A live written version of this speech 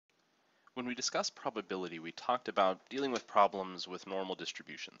When we discussed probability, we talked about dealing with problems with normal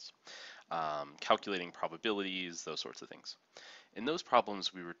distributions, calculating probabilities, those sorts of things. In those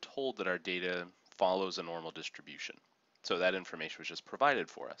problems, we were told that our data follows a normal distribution. So that information was just provided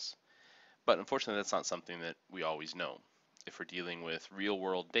for us. But unfortunately, that's not something that we always know. If we're dealing with real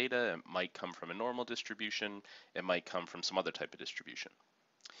world data, it might come from a normal distribution, it might come from some other type of distribution.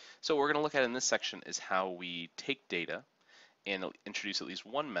 So what we're going to look at in this section is how we take data and introduce at least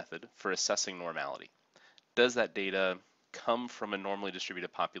one method for assessing normality. Does that data come from a normally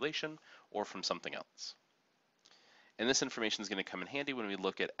distributed population or from something else? And this information is going to come in handy when we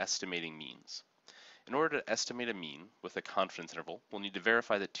look at estimating means. In order to estimate a mean with a confidence interval, we'll need to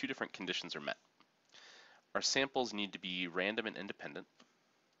verify that two different conditions are met. Our samples need to be random and independent.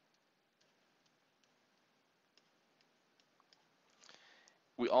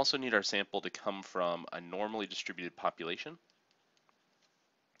 We also need our sample to come from a normally distributed population.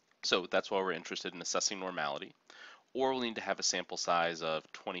 So that's why we're interested in assessing normality. Or we'll need to have a sample size of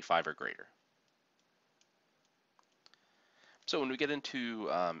 25 or greater. So when we get into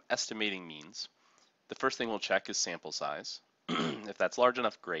estimating means, the first thing we'll check is sample size. If that's large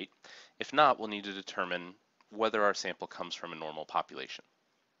enough, great. If not, we'll need to determine whether our sample comes from a normal population.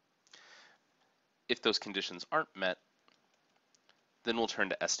 If those conditions aren't met, then we'll turn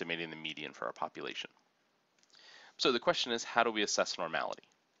to estimating the median for our population. So the question is, how do we assess normality?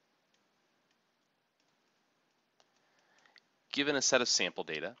 Given a set of sample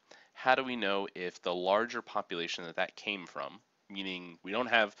data, how do we know if the larger population that came from, meaning we don't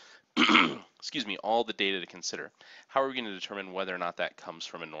have excuse me, all the data to consider, how are we going to determine whether or not that comes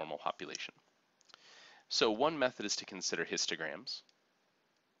from a normal population? So one method is to consider histograms.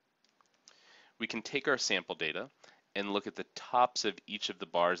 We can take our sample data and look at the tops of each of the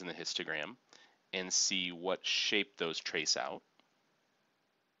bars in the histogram and see what shape those trace out.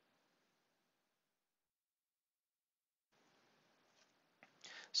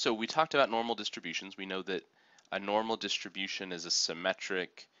 So we talked about normal distributions. We know that a normal distribution is a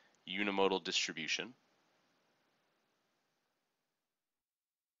symmetric unimodal distribution.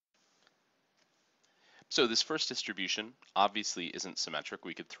 So this first distribution obviously isn't symmetric.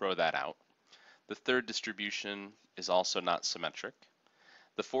 We could throw that out. The third distribution is also not symmetric.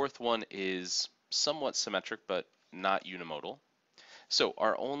 The fourth one is somewhat symmetric but not unimodal. So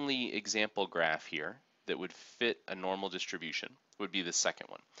our only example graph here that would fit a normal distribution would be the second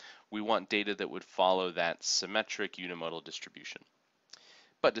one. We want data that would follow that symmetric unimodal distribution.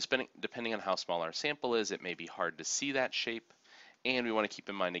 But depending on how small our sample is, it may be hard to see that shape. And we want to keep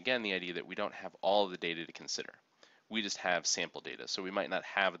in mind again the idea that we don't have all of the data to consider. We just have sample data, so we might not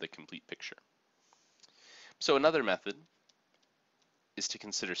have the complete picture. So another method is to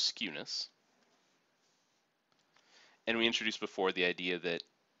consider skewness. And we introduced before the idea that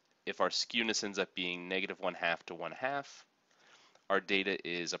if our skewness ends up being -1/2 to 1/2, our data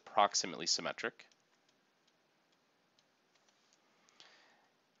is approximately symmetric.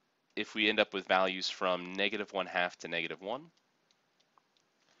 If we end up with values from -1/2 to -1,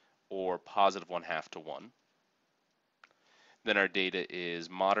 or +1/2 to 1, then our data is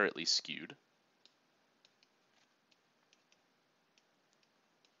moderately skewed.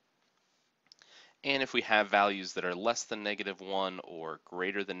 And if we have values that are less than -1 or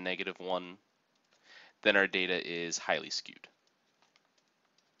greater than -1, then our data is highly skewed.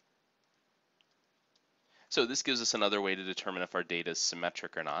 So this gives us another way to determine if our data is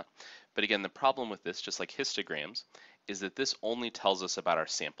symmetric or not. But again, the problem with this, just like histograms, is that this only tells us about our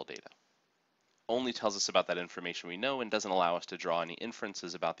sample data. Only tells us about that information we know and doesn't allow us to draw any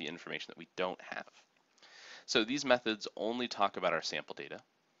inferences about the information that we don't have. So these methods only talk about our sample data,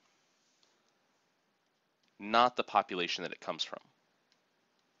 not the population that it comes from.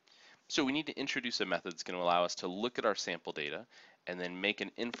 So we need to introduce a method that's going to allow us to look at our sample data and then make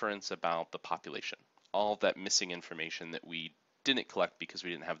an inference about the population. All of that missing information that we didn't collect because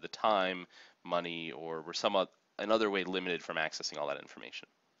we didn't have the time, money, or were another way limited from accessing all that information.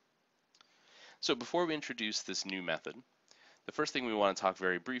 So before we introduce this new method, the first thing we want to talk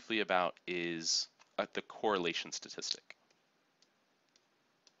very briefly about is the correlation statistic.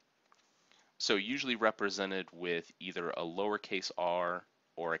 So usually represented with either a lowercase r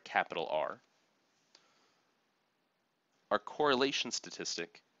or a capital R. Our correlation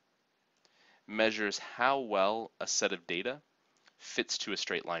statistic measures how well a set of data fits to a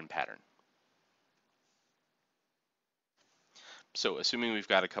straight line pattern. So assuming we've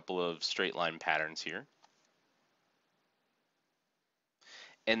got a couple of straight line patterns here,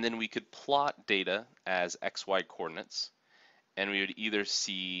 and then we could plot data as XY coordinates, and we would either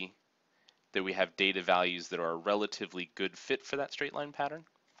see that we have data values that are a relatively good fit for that straight line pattern,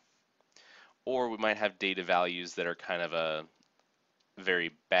 or we might have data values that are kind of a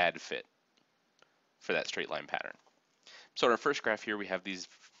very bad fit for that straight line pattern. So in our first graph here, we have these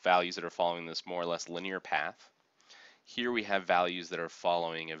values that are following this more or less linear path. Here we have values that are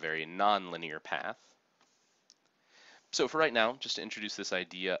following a very non-linear path. So for right now, just to introduce this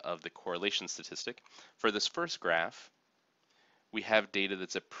idea of the correlation statistic, for this first graph, we have data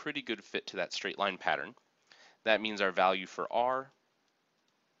that's a pretty good fit to that straight line pattern. That means our value for R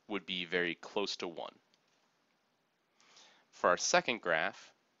would be very close to 1. For our second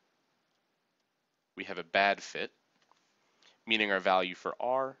graph, we have a bad fit, meaning our value for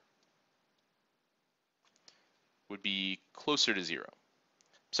R would be closer to 0.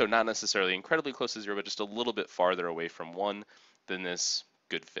 So not necessarily incredibly close to 0, but just a little bit farther away from 1 than this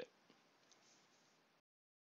good fit.